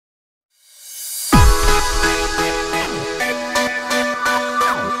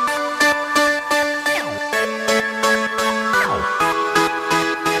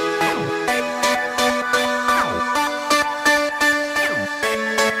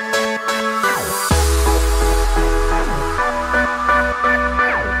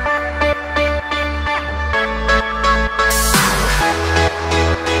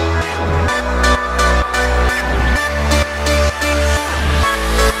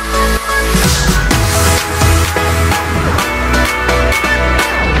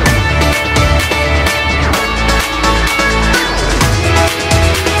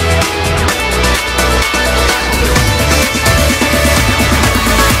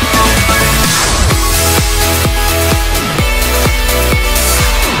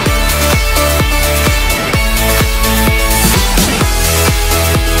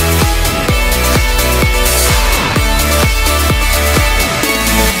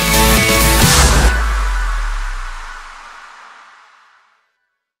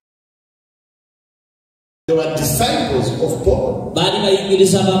They were disciples of Paul.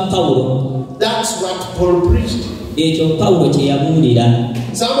 That's what Paul preached.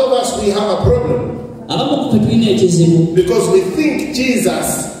 Some of us, we have a problem because we think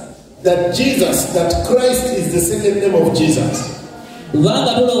that Christ is the second name of Jesus.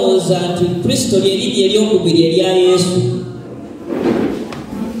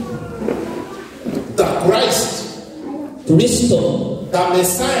 The Christ, the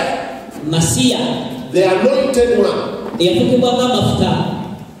Messiah, the anointed one.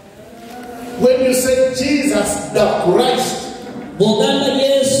 When you say Jesus the Christ,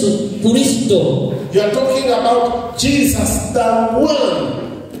 you are talking about Jesus the one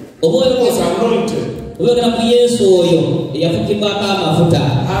who was anointed.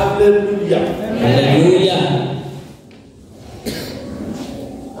 Hallelujah.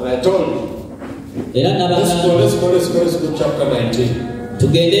 And I told you, let's go chapter 19.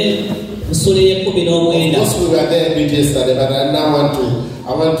 Of course, we were there a bit yesterday, but I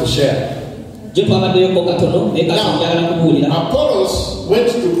want to share. Now, Apollos went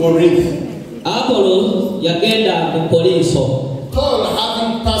to Corinth. Paul,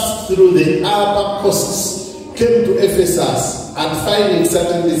 having passed through the upper coasts, came to Ephesus and finding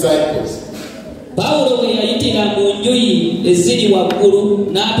certain disciples.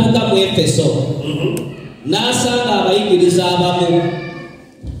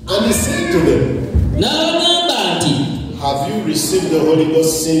 And he said to them, have you received the Holy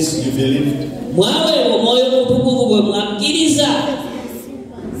Ghost since you believed?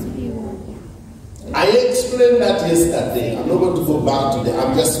 I explained that yesterday. I'm not going to go back today.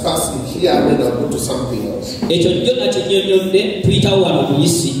 I'm just passing here and then I'll go to something else.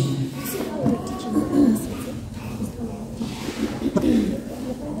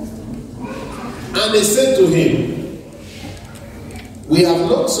 And they said to him, we have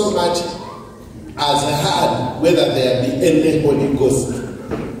not so much as heard whether there be any Holy Ghost.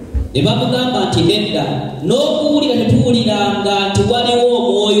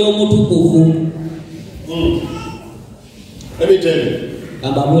 Let me tell you,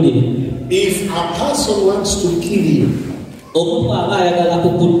 if a person wants to kill you,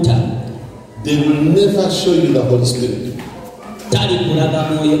 they will never show you the Holy Spirit.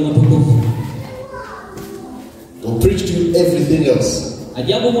 They'll preach to you everything else. And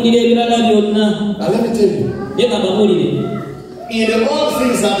let me tell you, in all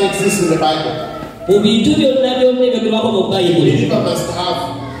things that exist in the Bible, the believer must have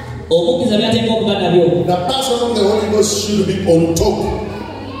the person of the Holy Ghost should be on top.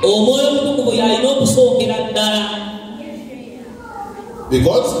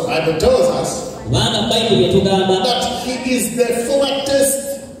 Because the Bible tells us that he is the foretaste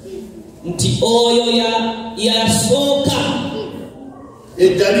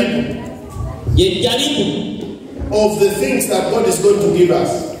of the things that God is going to give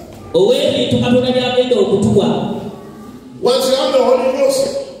us. Once you have the Holy Ghost,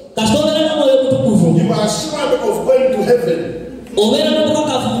 you are assured of going to heaven.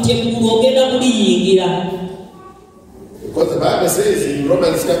 Because the Bible says in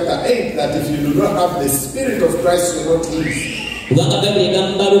Romans chapter 8 that if you do not have the Spirit of Christ, you will not live.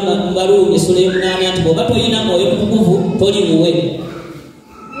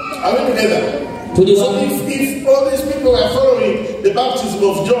 Are we together? So if all these people are following the baptism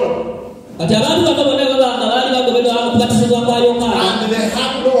of John, and they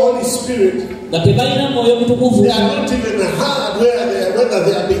have no Holy Spirit, they are not even heard whether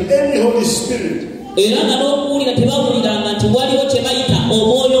there be any Holy Spirit.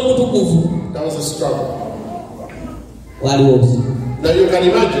 That was a struggle. Now you can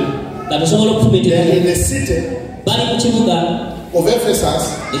imagine, they are in the city of Ephesus,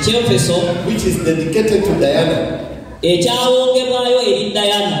 which is dedicated to Diana,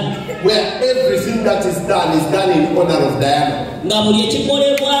 where everything that is done in honor of Diana.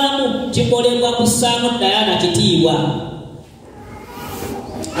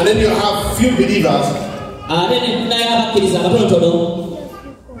 And then you have few believers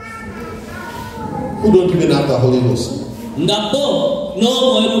who don't even have the Holy Ghost.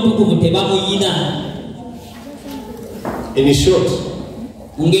 In short,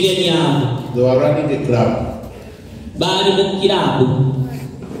 they were running a club.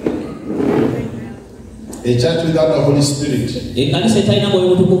 A church without the Holy Spirit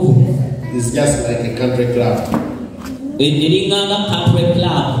is just like a country club.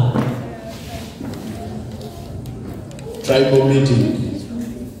 Tribal meeting.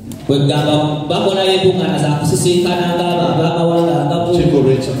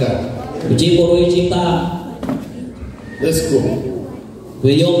 Let's go.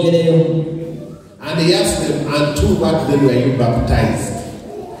 And he asked them, unto what then were you baptized?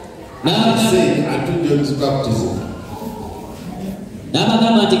 And he said, unto John's baptism. And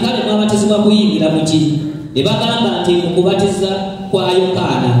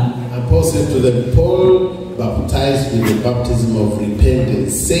Paul said to them, Paul baptized with the baptism of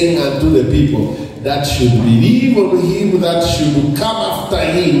repentance, saying unto the people that should believe on him that should come after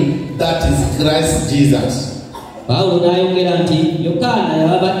him, that is Christ Jesus. Paulo n'ayongera nti Yokaana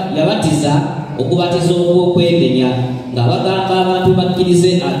yabatiza okubatiza okw'okwemenya nga bagamba abantu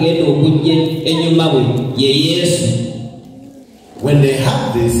bakkirize agenda okujja ennyuma bwe ye Yesu. When they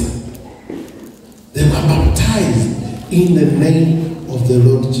had this, they were baptized in the name of the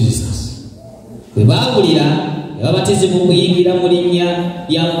Lord Jesus. Bwe baawulira yababatizibwa okuyingira mu linnya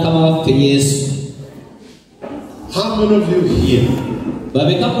lya Mukama waffe Yesu. How many of you here,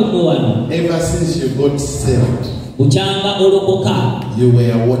 ever since you got saved, you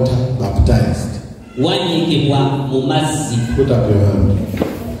were water baptized? Put up your hand.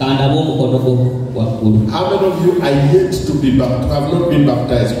 How many of you are yet to be baptized, have not been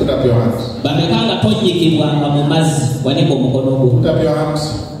baptized? Put up your hands. Put up your hands.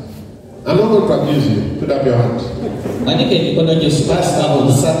 I'm not going to abuse you. Put up your hands. Pastor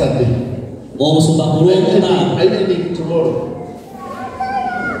on Saturday. Are you ending tomorrow?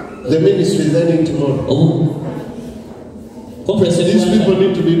 The ministry is ending tomorrow. These people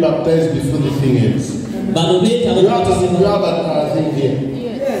need to be baptized before the thing ends. You have a thing here.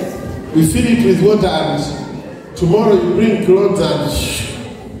 Yes. We fill it with water and tomorrow you bring clothes and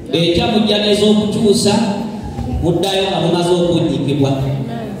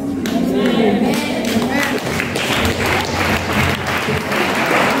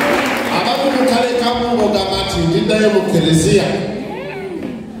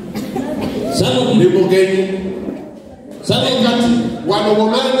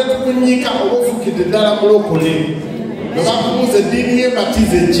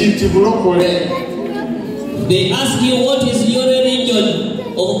they ask you what is your religion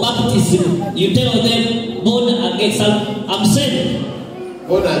of baptism. You tell them born again. I'm saved.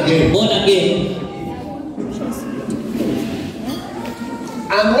 Born again. Born again.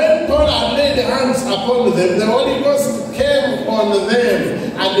 And when Paul had laid hands upon them, the Holy Ghost came on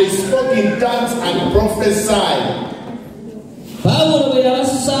them, and they spoke in tongues and prophesied. Now,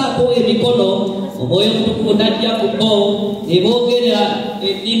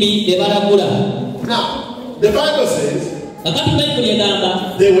 the Bible says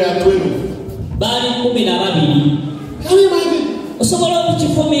they were 12. Can you imagine?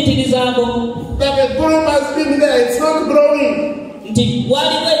 That the group has been there, it's not growing. A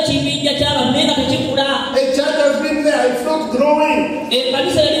church has been there, it's not growing. The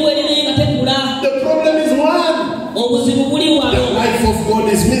problem is one. The life of God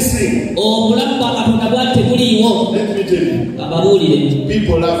is missing. Let me tell you,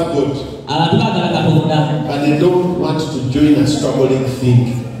 people love God, but they don't want to join a struggling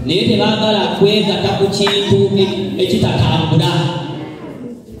thing.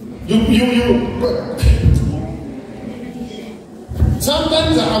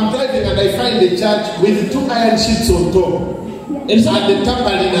 Sometimes I'm driving and I find a church with 2 iron sheets on top and the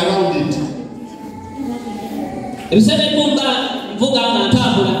tambourine around it. He's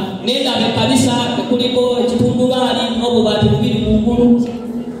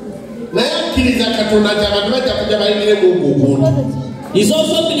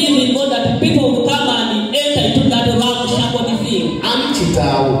also believing God that people will come and enter into that ramshackle field.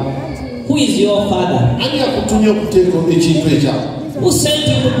 Who is your father? Who sent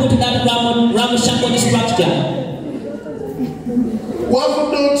you to put that ramshackle structure?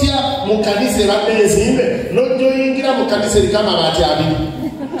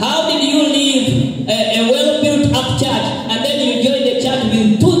 How did you leave a well-built up church and then you join the church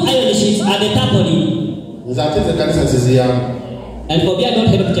with 2 iron sheets at the tambourine? And for me, I don't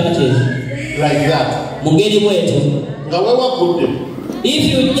have churches like that. If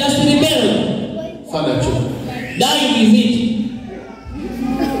you just rebel, die with it.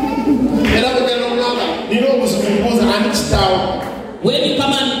 When you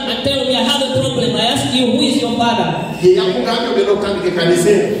come and tell me I have a problem, I ask you, who is your father?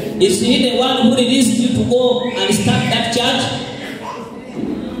 Is he the one who released you to go and start that church?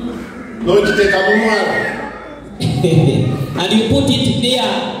 And you put it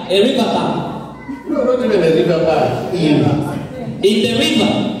there, a river bank. No, not even a river bank. In the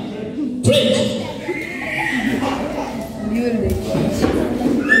river. Pray.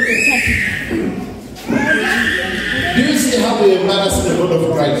 Do you see how we embarrass the Lord of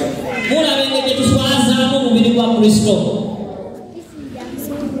Christ?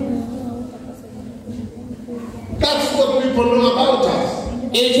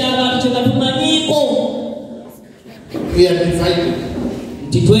 We are divided.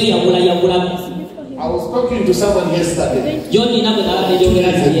 I was talking to someone yesterday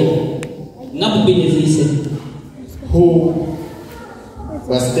who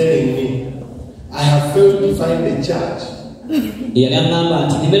was telling me, I have failed to find a church. And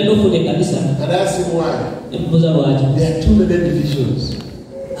I asked him why. There are too many divisions.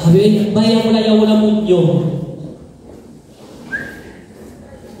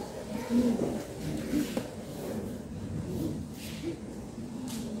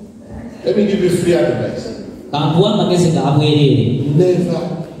 Let me give you free advice.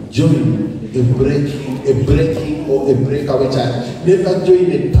 Never join a breaking or a breakaway church. Never join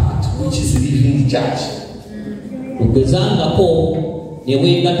a part which is leaving church.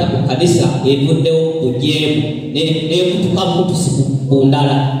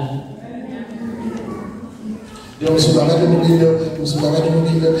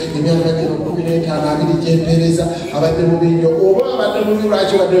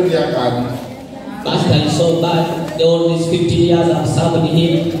 Pastor is so bad. All these 15 years I've served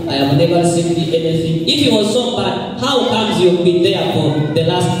him, I have never received anything. If he was so bad, how comes you've been there for the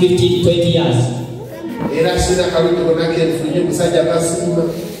last 15, 20 years?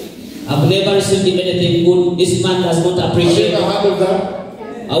 I've never received anything good. This man does not appreciate. Have you ever heard of that?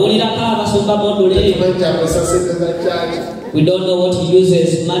 We don't know what he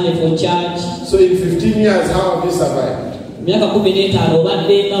uses money for church. So in 15 years, how have you survived?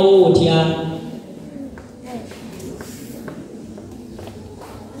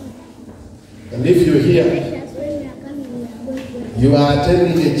 And if you're here, you are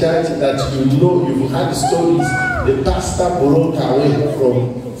attending a church that you know you've had stories. The pastor broke away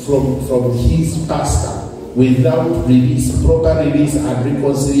from his pastor without release, proper release and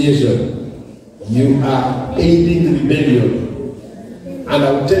reconciliation. You are aiding rebellion. And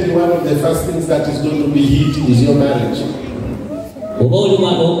I will tell you, one of the first things that is going to be hit is your marriage.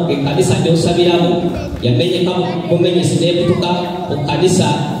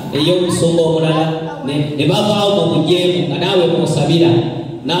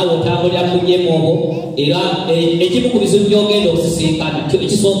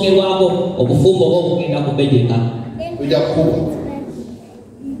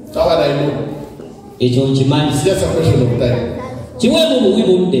 How would I know? It's just a question of time.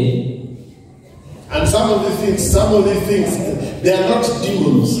 And some of these things, they are not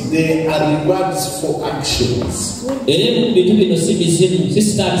demons, they are rewards for actions.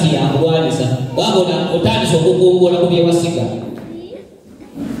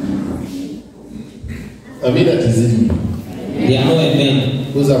 I mean, that is it. They are no amen.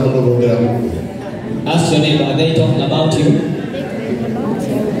 Ask your neighbor, are they talking about you?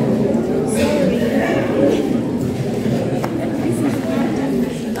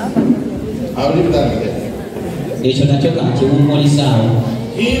 I'll leave that there.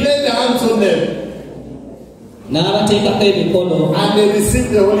 He laid hands on them. And they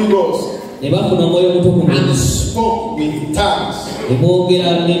received the Holy Ghost. And spoke with tongues.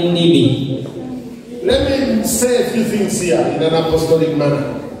 Let me say a few things here in an apostolic manner.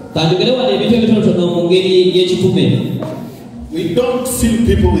 We don't fill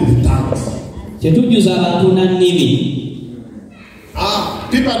people with tongues.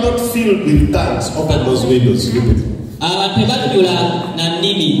 People are not filled with tongues. Open those windows.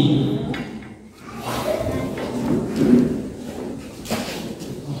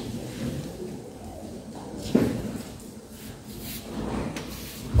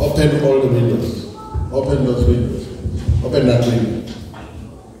 Open all the windows. Open those windows. Open that window.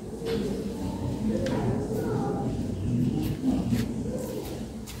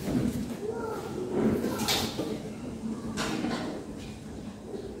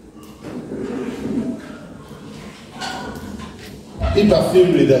 People are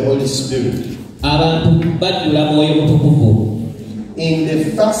filled with the Holy Spirit. In the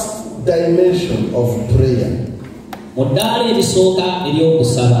first dimension of prayer,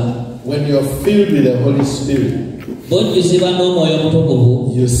 when you are filled with the Holy Spirit,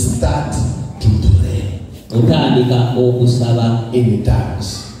 you start to pray in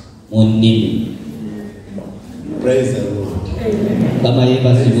tongues. Praise the Lord. Praise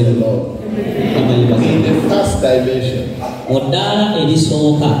the Lord. In the first dimension,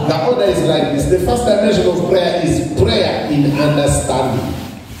 the order is like this. The first dimension of prayer is prayer in understanding.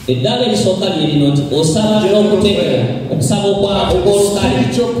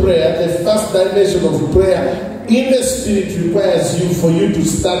 Spiritual prayer, the first dimension of prayer in the Spirit requires you for you to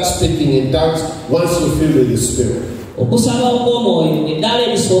start speaking in tongues once you feel with the Spirit. okusaba okw'omwoyo eddala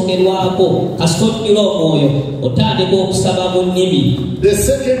erisookerwako kasitojjula omwoyo otandika okusaba mu nnimi. The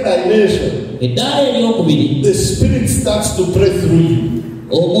second dimension, eddala eryokubiri, the spirit starts to pray through you.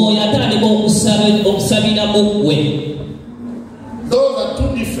 omwoyo atandika okusabira mu ggwe. Those are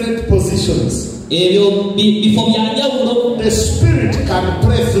two different positions. ebyo bifo bya njawulo. The spirit can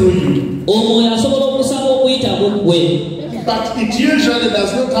pray through you, omwoyo asobola okusaba okuyita mu ggwe. but it usually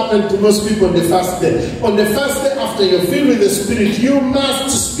does not happen to most people on the first day. On the first day after you're filled with the spirit, you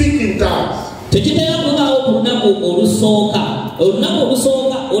must speak in tongues. tekitera kubaawo ku lunaku olusooka. olunaku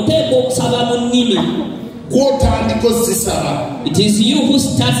olusooka oteekwa okusaba mu nnimi. It is you who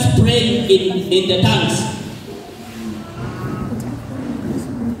starts praying in the tongues.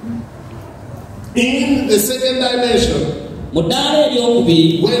 In the second dimension, when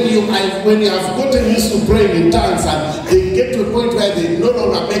you have gotten used to praying in tongues and they get to a point where they no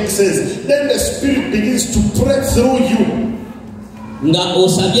longer make sense, then the spirit begins to pray through you. Nga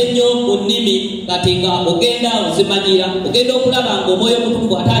osabye nnyo mu nnimi kati nga ogenda ozimanyira ogenda okulaba ng'omwoyo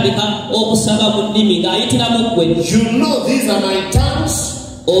omutukuvu atandika okusaba mu nnimi ng'ayitira mu ggwe. You know these are my tongues.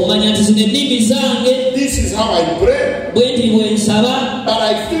 omanya nti zino ennimi zange. This is how I pray. bwe nti bwe nsaba. But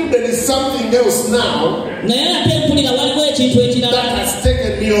I feel there is something else now naye ate mpulira waliwo ekintu ekirala that has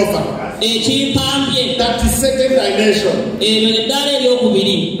taken me over. ekimpambye. That is second dimension. eryo eddala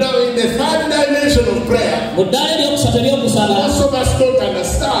eryokubiri. Now in the third dimension of prayer, mu ddala eryokusatu ery'okusaba, most of us don't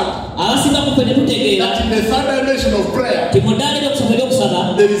understand abasinga mu ffe tetutegeera that in the third dimension of prayer, ti mu ddala eryokusatu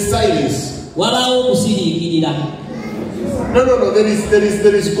ery'okusaba there is silence. wabaawo okusiriikirira. No,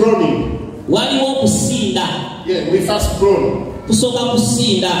 there is groaning. waliwo okusinda. Yeah, we first groan. tusooka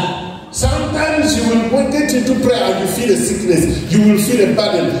kusinda. Sometimes you will get into prayer and you feel a sickness, you will feel a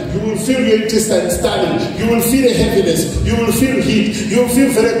burden, you will feel your intestines turning, you will feel a heaviness, you will feel heat, you will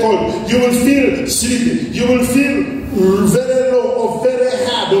feel very cold, you will feel sleepy, you will feel very low or very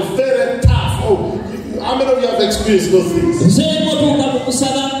hard or very tough. Oh, how many of you have experienced those things? Otuuka mu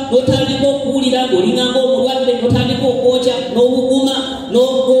kusaba n'otandika okuwulira ng'olinga ng'omulwadde n'otandika okwokya n'obuguma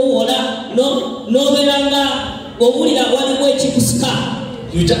n'owola n'obeera nga owulira waliwo ekikusika.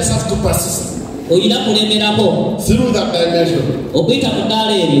 You just have to persist olina kulemerako through that dimension. okuyita mu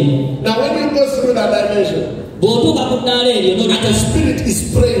ddaala eryo. Now when you go through that dimension, bw'otuuka ku ddaala eryo the spirit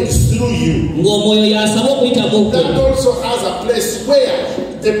is praying through you. ng'omwoyo yasaba okuyita mu That also has a place where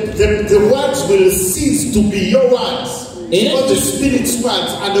the words will cease to be your words, or the spirit's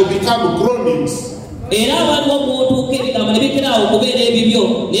words, and they'll become groanings. era waliwo bw'otuuka ebigambo ne bikiraawo okubeera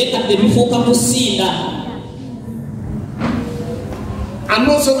ebibyo naye kati bifuuka kusinda. And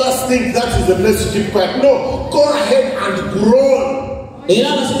most of us think that is the place to keep quiet. No, go ahead and groan.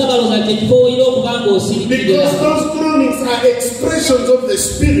 Because those groanings are expressions of the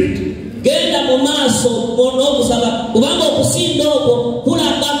spirit. Genda mu maaso n'okusaba kubanga okusinda okwo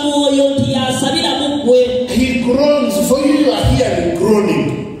kulaga mwoyo nti yasabira mu ggwe. He groans for you, you are hearing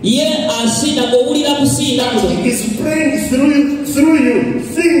groaning. Ye asinda ng'owulira kusinda. He is praying through you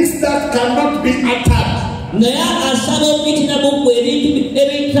things that cannot be uttered. naye asaba okuyitira mu ggwe ebintu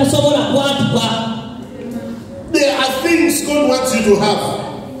ebitasobola kwatuka. There are things God wants you to have,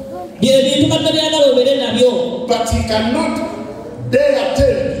 byebintu Katonda byagala obeere nabyo, but He cannot dare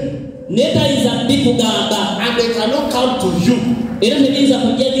tell you, neetayinza bikugamba, and they cannot come to you era tebiyinza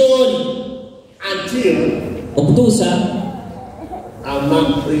kujja gy'oli until okutuusa a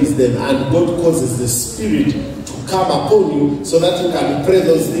man prays them and God causes the spirit to come upon you so that you can pray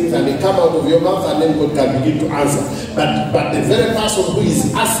those things and they come out of your mouth and then God can begin to answer. But the very person who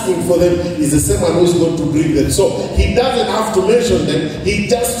is asking for them is the same one who is going to bring them. So He doesn't have to mention them. He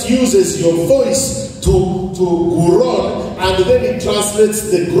just uses your voice to groan, and then He translates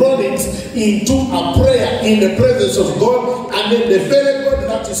the groanings into a prayer in the presence of God, and then the very God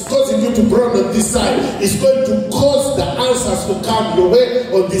that is causing you to groan on this side is going to cause the answers to come your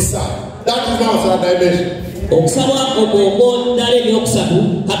way on this side. That is now our dimension. Okusaba okwo ddala eryokusatu,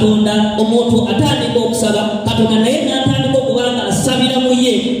 Katonda omuntu atandika okusaba, Katonda naye n'atandika okubanga asabira mu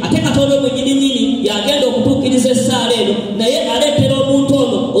ye, ate Katonda omwennyininyini yagenda okutuukiriza essaala eno, naye aleetera omuntu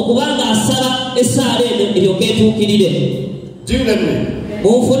ono okubanga asaba essaala eno eryoka etuukirire. Do you get me?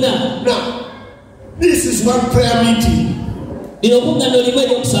 Munfuna? Now, this is one prayer meeting. Lino okuŋŋaana olimu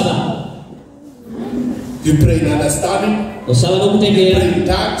eryokusaba. You pray in understanding, osaba you n'okutegeera, pray in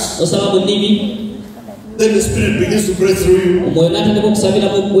tongues, osaba mu nnimi. then the Spirit begins to pray through you. Omwoyo n'atandika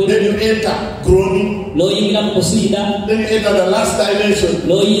okusabira mu ggwe. Then you enter groaning. N'oyingira mu kusinda. Then you enter the last dimension,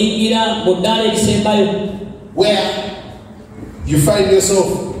 N'oyingira mu ddaala erisembayo, where you find yourself,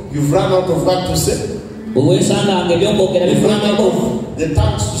 you've run out of what to say. bwe weesanga nga ebyokwogera You've run out bifunaako. of the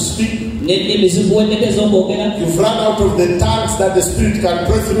tongues to speak. You've run out of the tongues that the Spirit can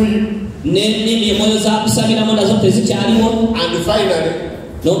pray through you. And finally,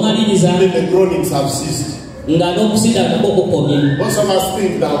 the groanings have ceased. Most of us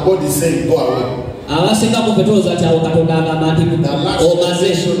think that God is saying, go away. The last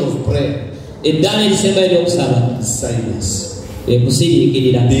session of prayer is silence. Be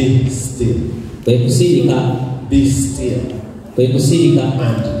still. Be still.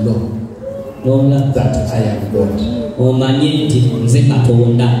 And know that I am God.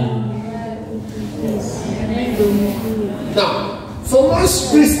 Now, for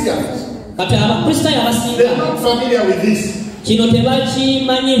most Christians, they are not familiar with this.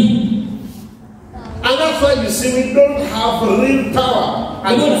 And that's why you see we don't have real power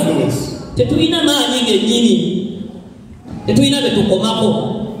and influence.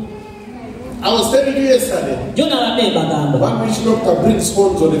 I was telling you yesterday, one witch doctor brings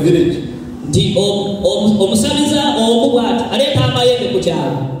horns on the village.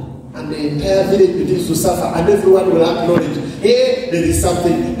 And the entire village begins to suffer, and everyone will acknowledge, hey, there is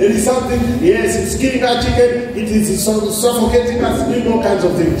something, yes, it's killing our chicken, it is suffocating us, doing all kinds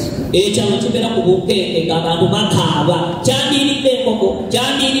of things.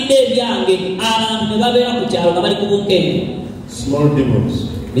 Small demons.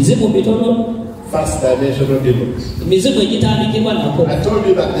 First dimensional demons. I told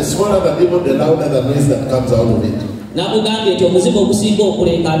you that the smaller the demon, the louder the noise that comes out of it. And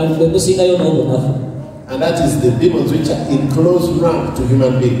that is the demons which are in close rank to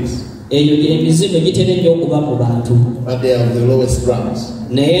human beings. But they are the lowest ranks.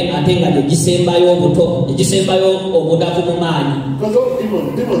 Because all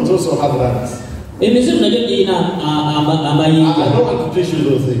demons also have ranks. I don't want to teach you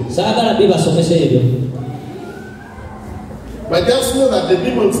those things. But just know that the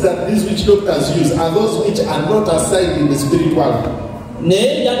demons that these witch doctors use are those which are not assigned in the spirit world.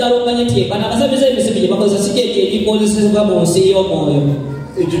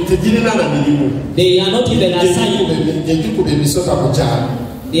 They are not even assigned.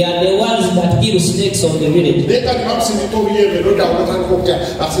 They are the ones that kill snakes on the village.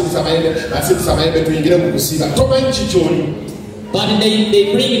 But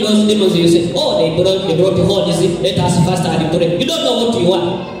they bring those demons and you say, oh, they brought the horns, let us fast and pray. You don't know what you want.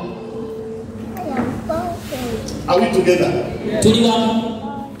 Are we together? Yeah.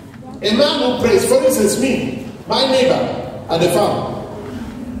 A man who prays, for instance, me, my neighbor at the farm.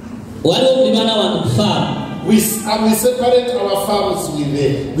 We separate our farms with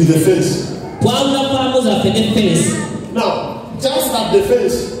the fence. Now, just at the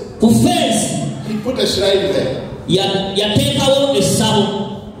fence, he put a shrine there.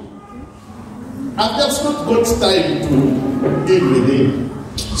 I've just not got time to deal with him.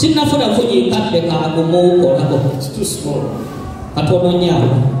 It's too small.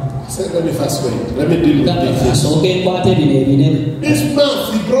 So let me first wait. Let me deal with this. This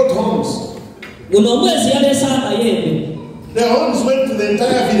month he brought horns. The horns went to the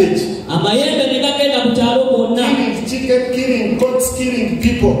entire village. Killing chicken, killing goats, killing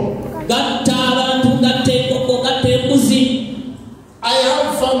people. I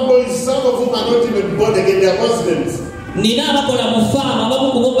have farm boys, some of whom are not even born again, they are Muslims. But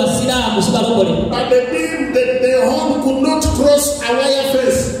the horn could not cross a wire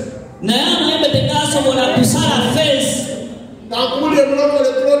fence.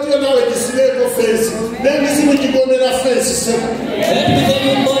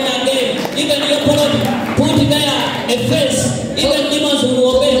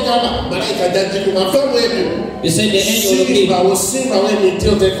 You said the angel of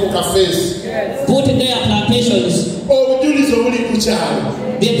put their plantations.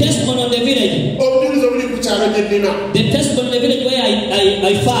 The testimony of the village. The testimony of the village where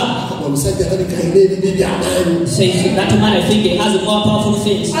I farm. Says that man, I think he has more powerful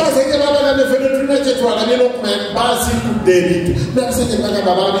things.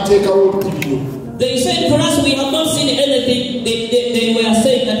 They said for us we have not seen anything. They were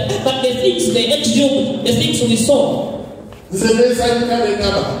saying that, but the things they exhumed, the things we saw. I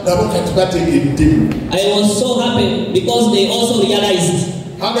was so happy because they also realized.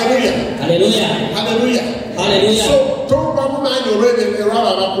 Hallelujah. Hallelujah. Hallelujah. Hallelujah. So, so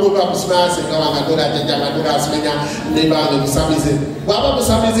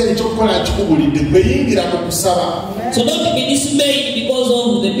don't be dismayed because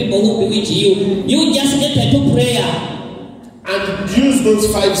of the people who bewitch you. You just get into prayer and use those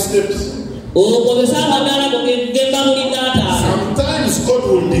 5 steps. Sometimes God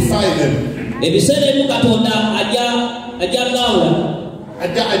will defy them.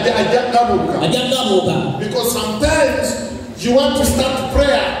 Because sometimes you want to start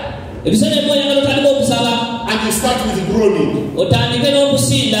prayer and you start with groaning.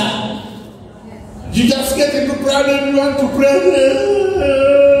 You just get into prayer and you want to pray.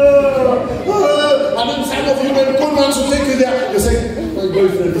 And then some of you, when God wants to take you there, you say, my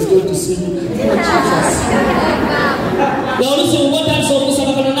boyfriend is going to see me.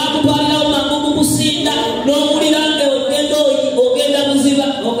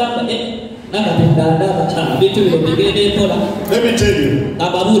 Let me tell you,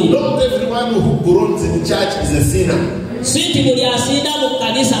 not everyone who groans in church is a sinner.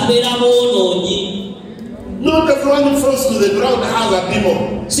 Not everyone who falls to the ground has a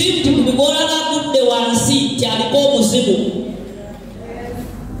demon.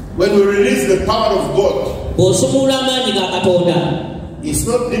 When we release the power of God, it's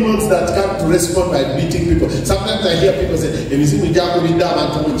not demons that come to respond by beating people. Sometimes I hear people say,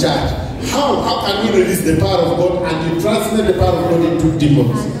 how can we release the power of God and you translate the power of God into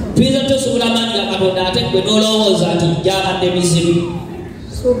demons?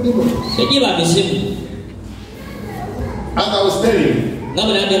 So demons. As I was telling you,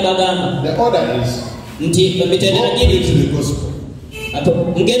 the order is go to the gospel.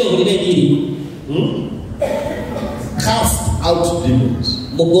 Cast out demons.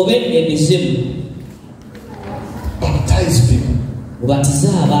 Baptize people.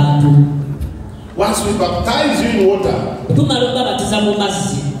 Once we baptize you in water,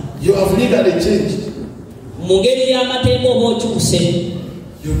 you have legally changed.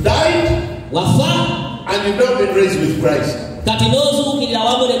 You died and you've not been raised with Christ.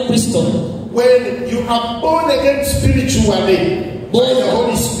 When you are born again spiritually by the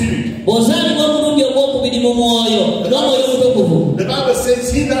Holy Spirit, the Bible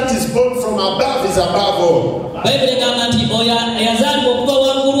says, he that is born from above is above all.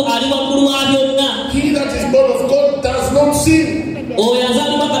 He that is born of God does not sin.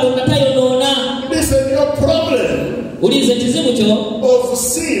 Listen, your problem of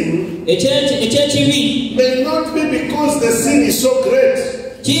sin may not be because the sin is so great,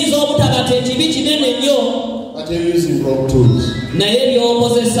 but you're using wrong tools.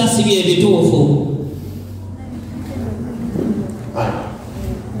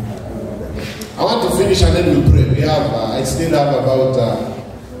 I want to finish and then we'll pray. We have, I still have about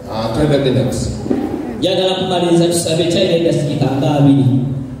 20 minutes.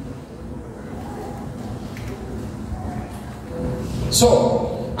 So,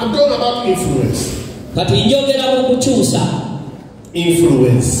 I'm talking about influence.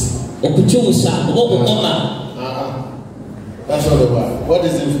 Influence. That's not the word. What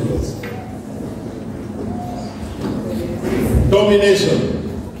is influence? Domination.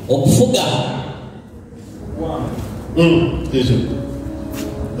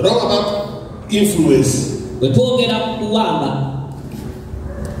 Wrong about influence.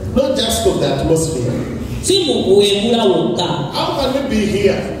 Not just of the atmosphere. How can we be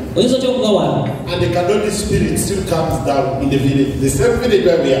here and the Kaguta spirit still comes down in the village, the same village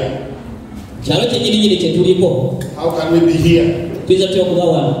where we are? How can we be here?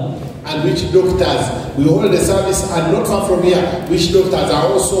 And which doctors, we hold a service, and not far from here, which doctors are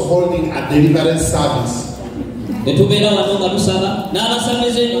also holding a deliverance service? Let me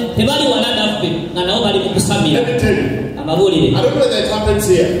tell you, I don't know that it happens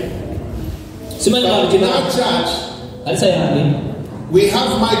here. But in our church, we have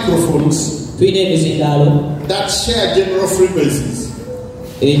microphones that share general frequencies.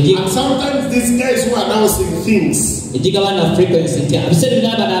 And sometimes these guys who are announcing things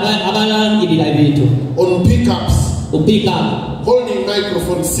on pickups, holding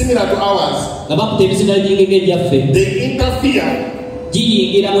microphones similar to ours, they interfere,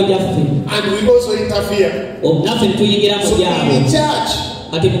 and we also interfere. So in the church,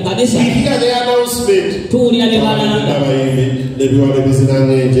 we hear the announcement.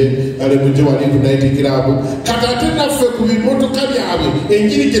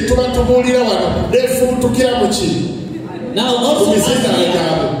 Now also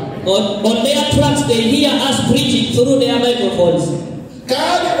on their tracks they hear us preaching through their microphones.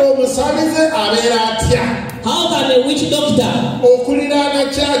 How can a witch doctor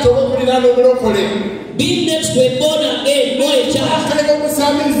be next to a born again boy child?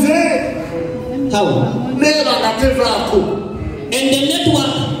 How? And the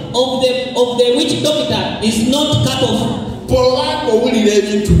network of the witch doctor is not cut off.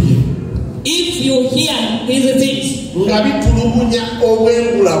 If you hear his things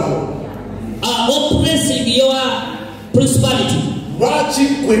oppressing your prosperity,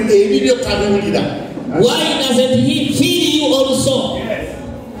 why doesn't he feed you also?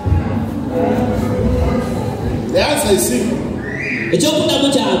 answer is simple.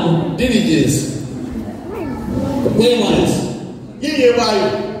 Diligence.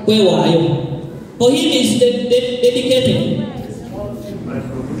 For him is dedicated.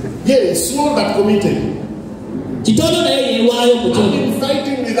 Yes, small but committed. I've been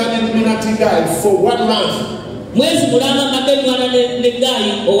fighting with an Illuminati guy for 1 month.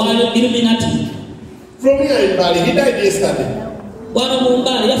 From here in Mbale, he died yesterday.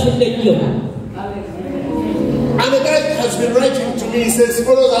 And the guy has been writing to me, he says,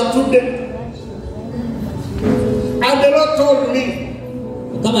 follow them to them. And the Lord told me,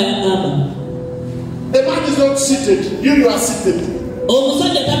 the man is not seated, you are seated. And he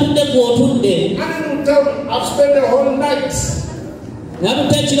will tell me, I've spent the whole night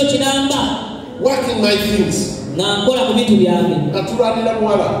working my things.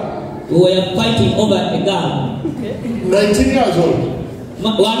 We were fighting over a girl. 19 years old.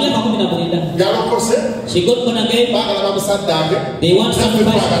 She got born again. They want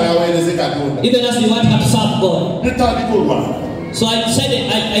sacrifice. Even as we want her to serve God. So I said,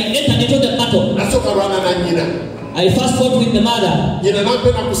 I entered into the battle. I first fought with the mother. The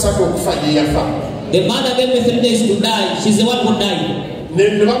mother gave me 3 days to die. She's the one who died.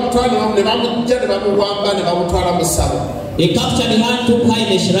 They captured her and took her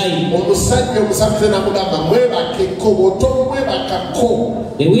in a shrine.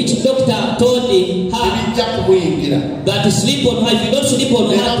 The witch doctor told her that to sleep on her. If you don't sleep on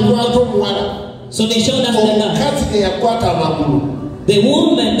her, so they showed us the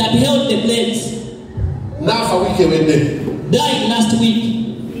woman that held the blades died last week.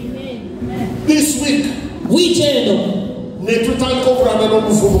 This week, we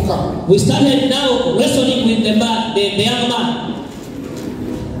started now wrestling with the young man.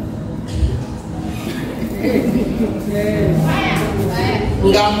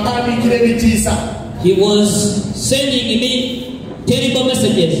 He was sending me terrible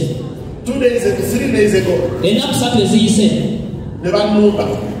messages. 2 days ago, 3 days ago, he said,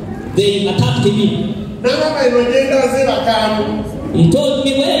 they attacked me. He told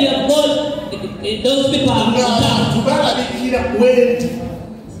me where you have gone, those people are attacked.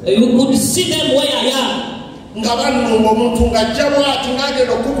 You could see them where I am.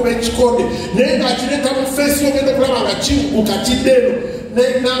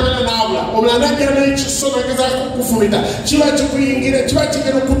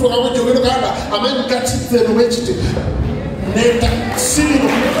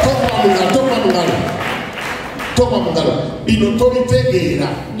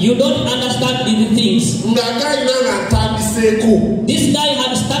 You don't understand these things. This guy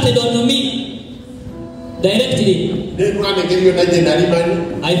had started on me directly.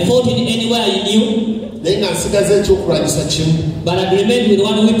 I fought in anywhere I knew, but I remained with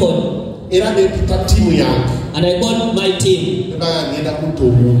one weapon. And I got my team.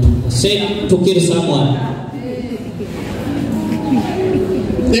 Said to kill someone.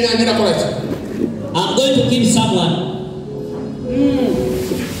 I'm going to kill someone.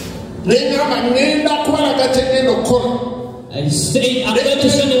 I say, I'm going to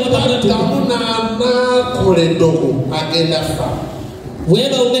show you what I'm going to do.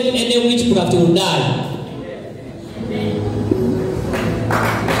 Whoever will make any witchcraft will die.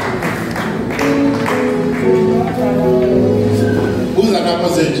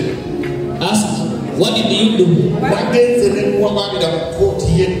 Ask, what did you do? I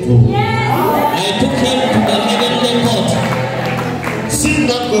took him to the heavenly court.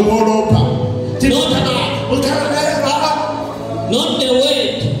 Not the way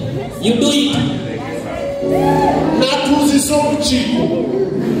you do it.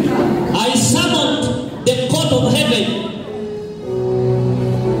 I summoned the court of heaven.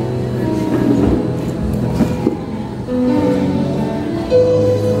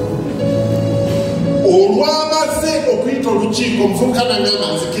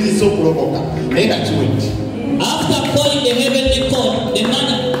 After calling the heavenly court,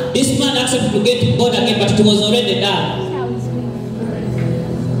 this man accepted to get born again, but it was already done.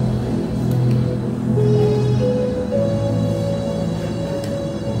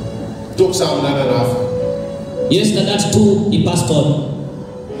 Yes, that's true. He passed on.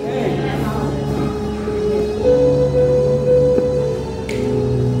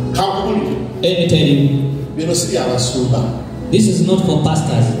 Let me tell you, this is not for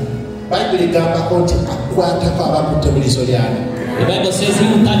pastors. The Bible says he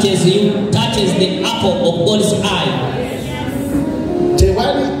who touches the apple of God's eye.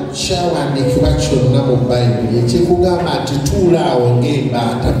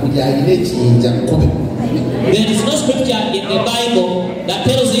 There is no scripture in the Bible that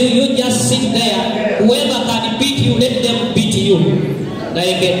tells you just sit there. Whoever can beat you, let you.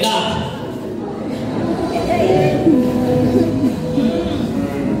 Like get dark.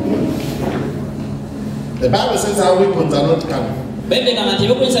 The Bible says our weapons are not coming. But they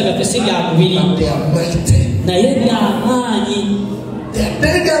are mighty. They are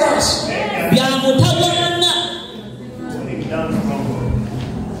dangerous.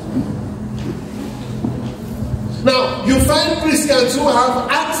 Now, you find Christians who have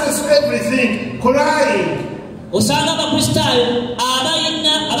access to everything crying.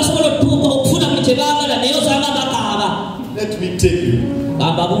 Let me tell you,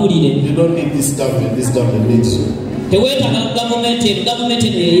 you don't need this government needs you. We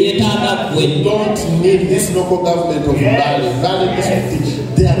don't need this local government of Mbale.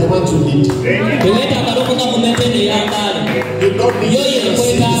 They are the ones who need it. You don't need the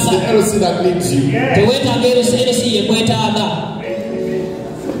LC that needs you.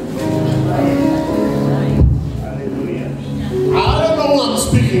 I don't know who I'm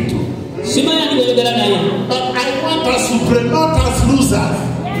speaking to. But I want us to pray, not as losers.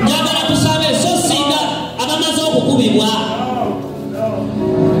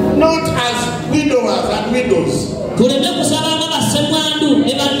 Not as widowers and widows.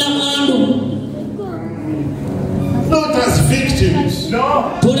 Not as victims.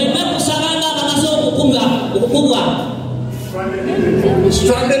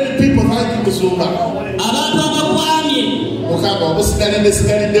 Stranded people like Mbuga.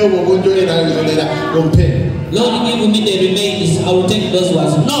 Lord, give me the remains. I will take those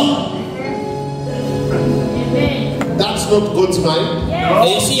ones. No. That's not God's mind.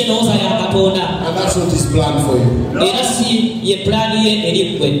 And that's not His plan for you.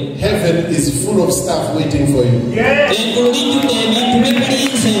 Heaven is full of stuff waiting for you.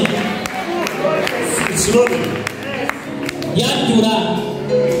 It's loaded.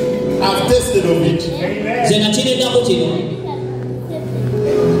 I've tasted of it.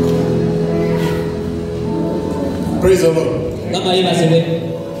 Praise the Lord.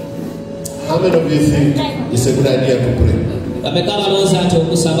 How many of you think it's a good idea to pray?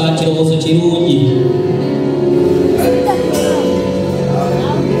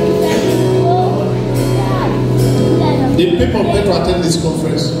 Did people pay to attend this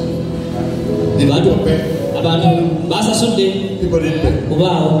conference? Did people pay? People didn't pay.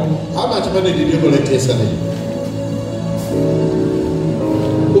 How much money did you collect yesterday?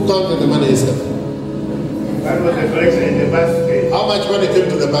 Who counted the money yesterday? That was the collection in the basket. How much money came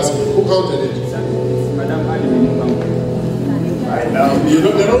to the basket? Who counted it? Right now. They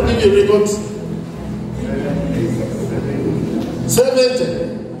don't give you records. 70.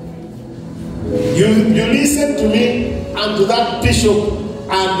 You listen to me and to that bishop,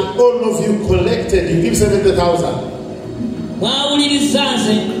 and all of you collected. You give 70,000. How much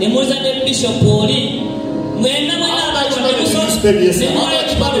money did you spend yesterday? How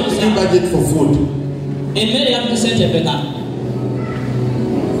much money did you budget for food?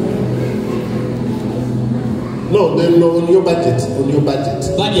 No, on your budget. On your budget.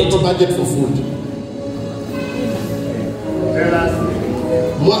 No budget for food.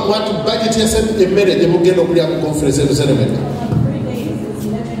 What budget you sent a minute? You will get a conference in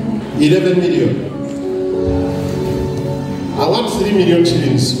 11 million. I want 3 million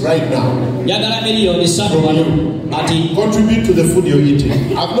shillings right now. Contribute to the food you're eating.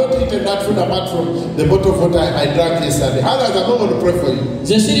 I've not eaten that food apart from the bottle of water I drank yesterday. Others are not going to pray for you. And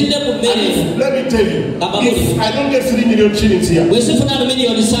let me tell you, if I don't get 3 million shillings here, this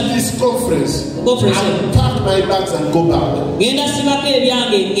conference, I'll pack my bags and go back.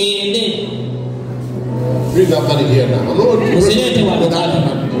 Bring that money here now. I'm not going to pray for that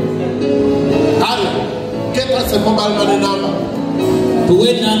money. Get us a mobile money number. Because I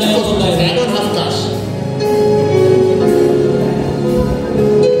don't have cash.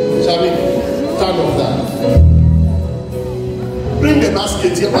 Shall we turn off that? Bring the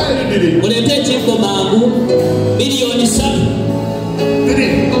basket here. Why are you doing it?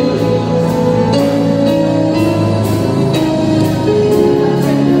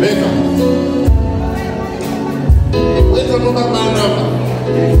 Baker. Where's the mobile money number?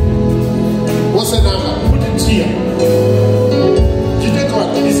 What's the number? Put it here. You take what?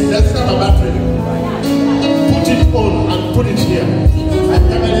 That's not a battery. Put it on and put it here. I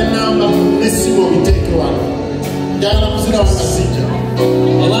have a number. Let's see what we take one.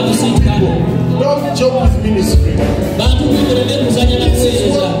 Don't joke with ministry.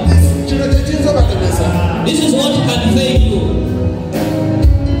 This is what can fail you.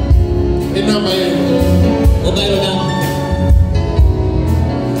 The number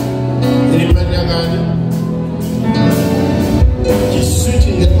He's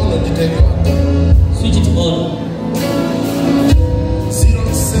switching it on or you take one? Switch it on.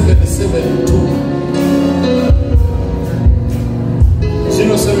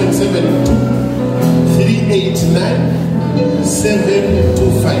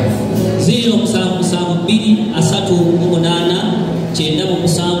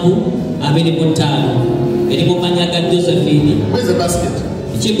 Where's the basket?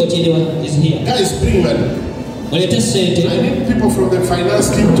 Is here. Guys, bring money. I need people from the finance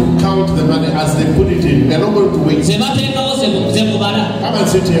team to count the money as they put it in. They're not going to wait. Come and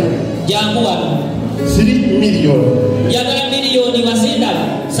sit here. 3 million.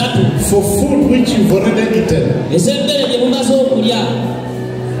 For food which you've already eaten.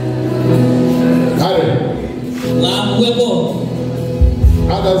 Harry.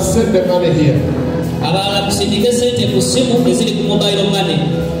 Others send the money here.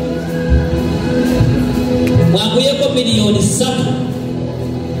 Milioni 3.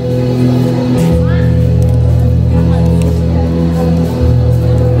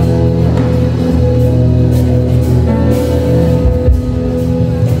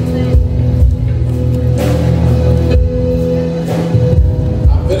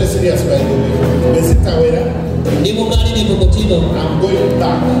 I'm very serious, by the way. I'm going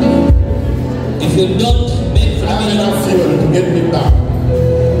back. If you don't make enough fuel to get me back.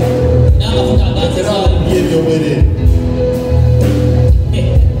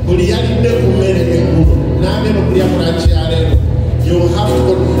 You have to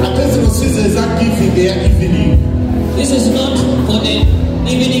go. This is not for the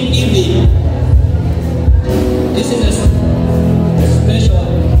evening. This is a